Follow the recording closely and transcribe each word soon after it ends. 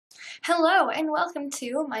Hello and welcome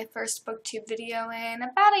to my first booktube video in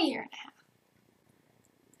about a year and a half.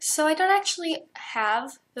 So I don't actually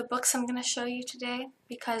have the books I'm going to show you today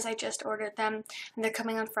because I just ordered them and they're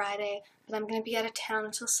coming on Friday, but I'm going to be out of town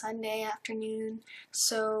until Sunday afternoon,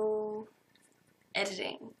 so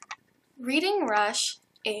editing. Reading Rush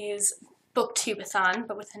is Booktubeathon,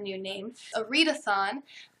 but with a new name. A readathon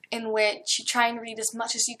in which you try and read as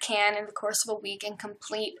much as you can in the course of a week and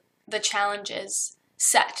complete the challenges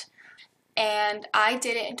set. And I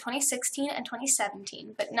did it in 2016 and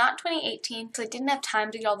 2017, but not 2018 because I didn't have time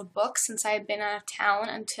to get all the books since I had been out of town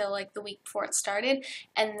until like the week before it started,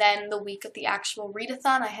 and then the week of the actual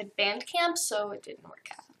readathon I had band camp, so it didn't work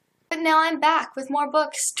out. But now I'm back with more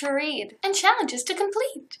books to read and challenges to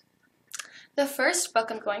complete. The first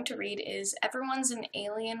book I'm going to read is Everyone's an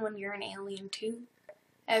Alien When You're an Alien Too.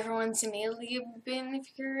 Everyone's an alien if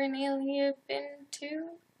you're an alien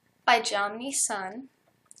too, by Jomny Sun.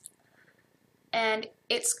 And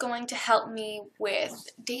it's going to help me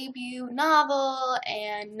with debut novel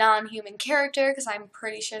and non-human character, because I'm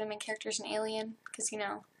pretty sure the main character is an alien, because, you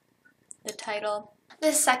know, the title.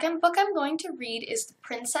 The second book I'm going to read is The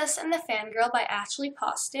Princess and the Fangirl by Ashley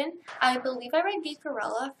Poston. I believe I read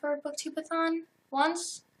Geekarella for Booktubeathon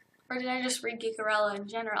once, or did I just read Geekarella in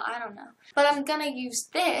general? I don't know. But I'm gonna use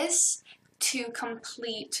this to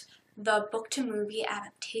complete the book-to-movie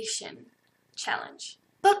adaptation challenge.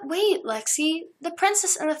 But wait, Lexi, The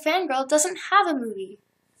Princess and the Fangirl doesn't have a movie.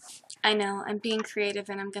 I know, I'm being creative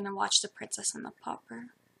and I'm gonna watch The Princess and the Pauper.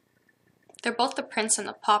 They're both The Prince and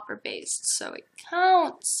the Pauper based, so it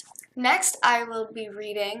counts. Next, I will be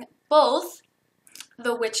reading both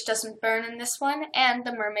The Witch Doesn't Burn in this one and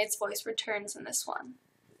The Mermaid's Voice Returns in this one.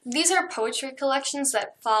 These are poetry collections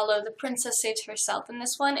that follow The Princess Saves Herself in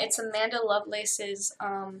this one. It's Amanda Lovelace's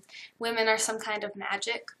Women Are Some Kind of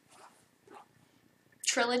Magic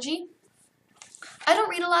trilogy. I don't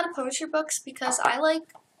read a lot of poetry books because I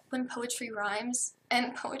like when poetry rhymes,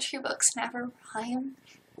 and poetry books never rhyme.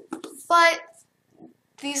 But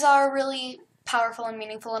these are really powerful and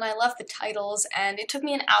meaningful, and I love the titles, and it took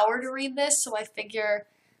me an hour to read this, so I figure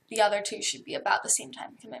the other two should be about the same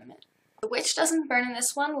time commitment. The Witch Doesn't Burn in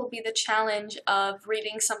this one will be the challenge of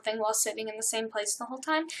reading something while sitting in the same place the whole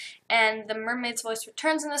time, and The Mermaid's Voice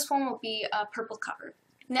Returns in this one will be a purple cover.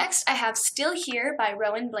 Next, I have Still Here by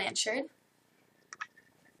Rowan Blanchard.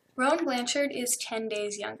 Rowan Blanchard is 10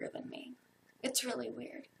 days younger than me. It's really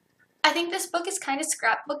weird. I think this book is kind of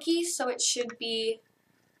scrapbooky, so it should be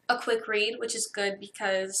a quick read, which is good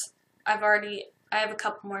because I have a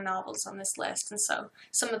couple more novels on this list, and so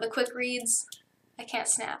some of the quick reads, I can't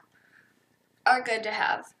snap, are good to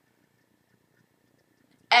have.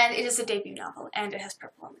 And it is a debut novel, and it has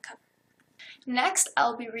purple on the cover. Next,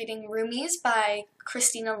 I'll be reading Roomies by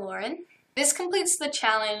Christina Lauren. This completes the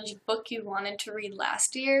challenge book you wanted to read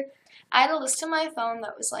last year. I had a list on my phone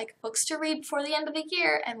that was like books to read before the end of the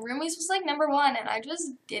year, and Roomies was like #1, and I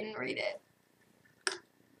just didn't read it.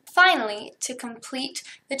 Finally, to complete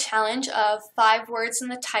the challenge of 5 words in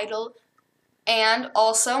the title, and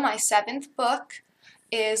also my 7th book,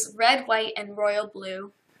 is Red, White, and Royal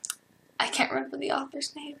Blue. I can't remember the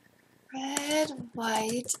author's name. Red,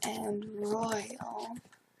 White, and Royal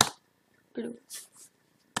Blue.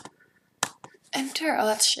 Enter. Oh,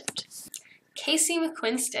 that's shipped. Casey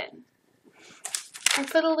McQuiston. I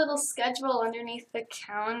put a little schedule underneath the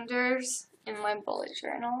calendars in my bullet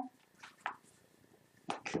journal.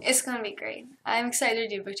 It's gonna be great. I'm excited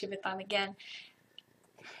to do Booktubeathon again.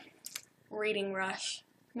 Reading Rush.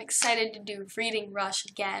 I'm excited to do Reading Rush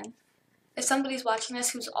again. If somebody's watching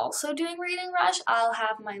this who's also doing Reading Rush, I'll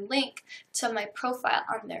have my link to my profile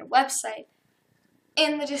on their website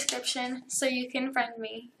in the description so you can friend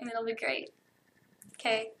me and it'll be great.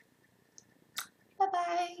 Okay.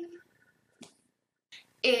 Bye-bye.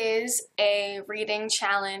 Is a reading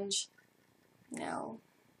challenge. No.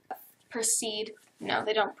 Proceed. No,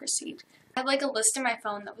 they don't proceed. I had like a list in my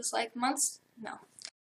phone that was like months. No.